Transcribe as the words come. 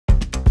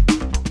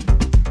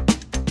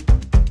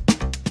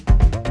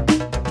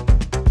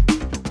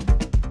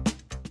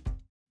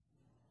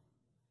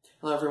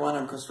Hello everyone,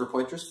 I'm Christopher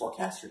Poitras,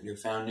 forecaster at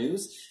Newfound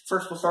News.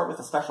 First, we'll start with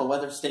a special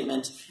weather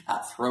statement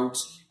throughout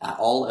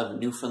all of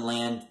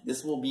Newfoundland.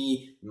 This will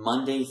be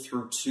Monday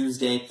through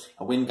Tuesday.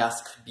 A wind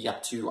gust could be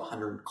up to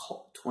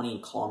 120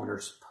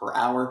 kilometers per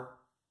hour.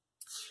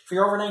 For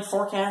your overnight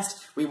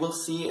forecast, we will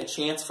see a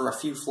chance for a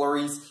few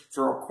flurries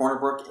throughout Corner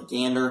Brook,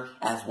 Gander,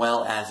 as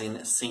well as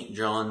in St.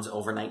 John's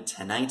overnight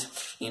tonight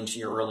into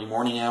your early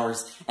morning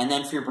hours. And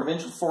then for your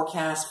provincial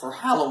forecast for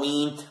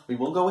Halloween, we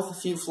will go with a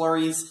few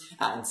flurries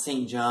in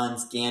St.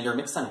 John's, Gander,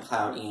 mixed sun and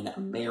cloud in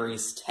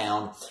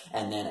Marystown,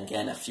 and then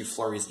again a few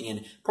flurries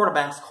in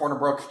Poitras, Corner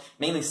Brook,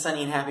 mainly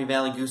sunny in Happy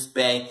Valley, Goose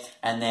Bay,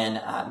 and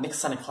then mixed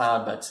sun and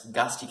cloud but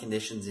gusty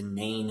conditions in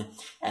Maine,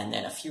 and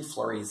then a few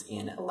flurries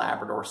in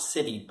Labrador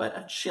City, but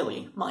a chilly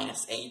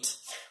 -8.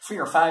 For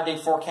your 5-day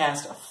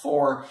forecast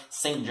for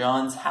St.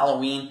 John's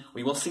Halloween,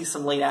 we will see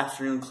some late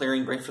afternoon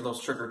clearing, great for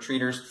those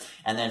trick-or-treaters.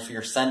 And then for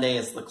your Sunday,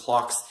 as the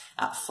clocks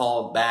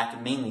fall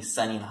back, mainly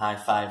sunny and high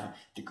 5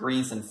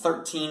 degrees and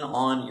 13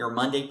 on your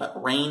Monday,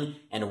 but rain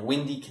and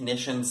windy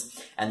conditions.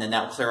 And then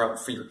that will clear out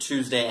for your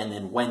Tuesday, and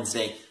then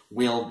Wednesday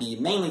will be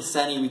mainly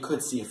sunny. We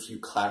could see a few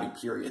cloudy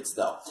periods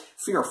though.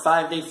 For your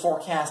 5-day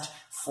forecast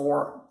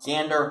for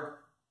Gander,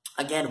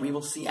 again, we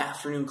will see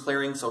afternoon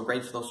clearing, so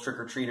great for those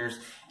trick-or-treaters.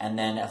 And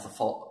then as the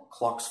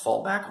clocks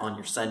fall back on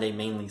your Sunday,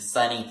 mainly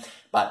sunny,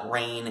 but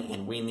rain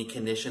and windy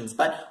conditions,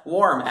 but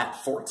warm at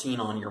 14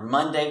 on your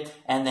Monday.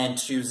 And then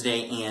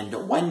Tuesday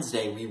and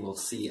Wednesday, we will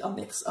see a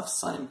mix of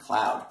sun and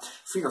cloud.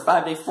 For your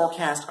 5-day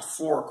forecast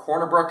for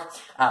Corner Brook,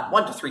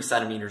 1 to 3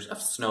 centimeters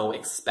of snow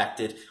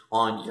expected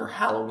on your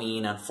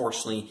Halloween.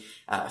 Unfortunately,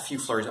 a few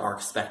flurries are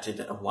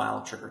expected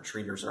while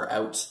trick-or-treaters are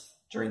out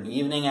during the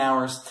evening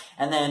hours.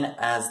 And then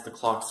as the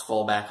clocks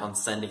fall back on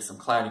Sunday, some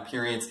cloudy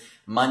periods.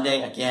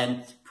 Monday,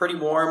 again, pretty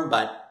warm,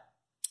 but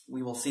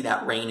we will see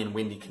that rain and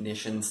windy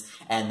conditions.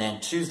 And then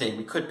Tuesday,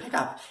 we could pick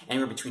up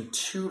anywhere between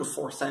 2 to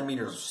 4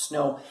 centimeters of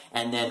snow.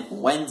 And then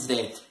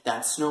Wednesday,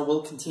 that snow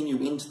will continue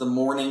into the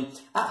morning.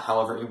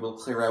 However, it will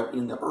clear out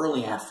in the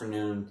early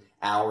afternoon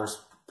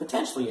hours,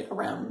 potentially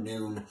around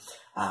noon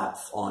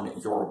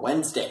on your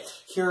Wednesday.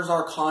 Here's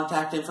our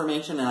contact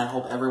information, and I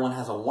hope everyone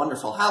has a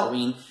wonderful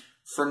Halloween.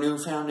 For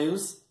Newfound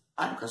News,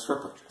 I'm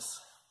Christopher Poitras.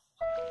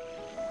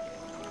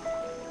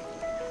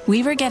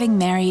 We were getting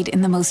married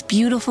in the most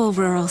beautiful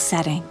rural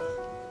setting.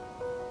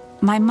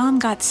 My mom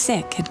got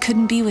sick and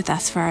couldn't be with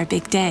us for our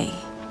big day.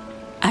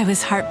 I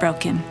was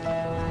heartbroken.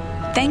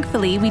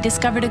 Thankfully, we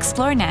discovered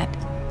ExploreNet.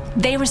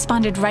 They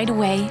responded right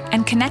away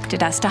and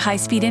connected us to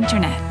high-speed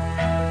internet.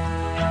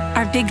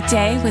 Our big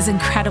day was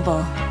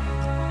incredible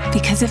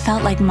because it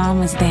felt like Mom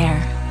was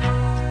there.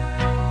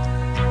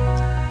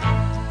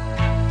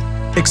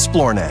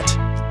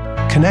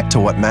 ExploreNet. Connect to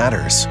what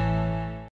matters.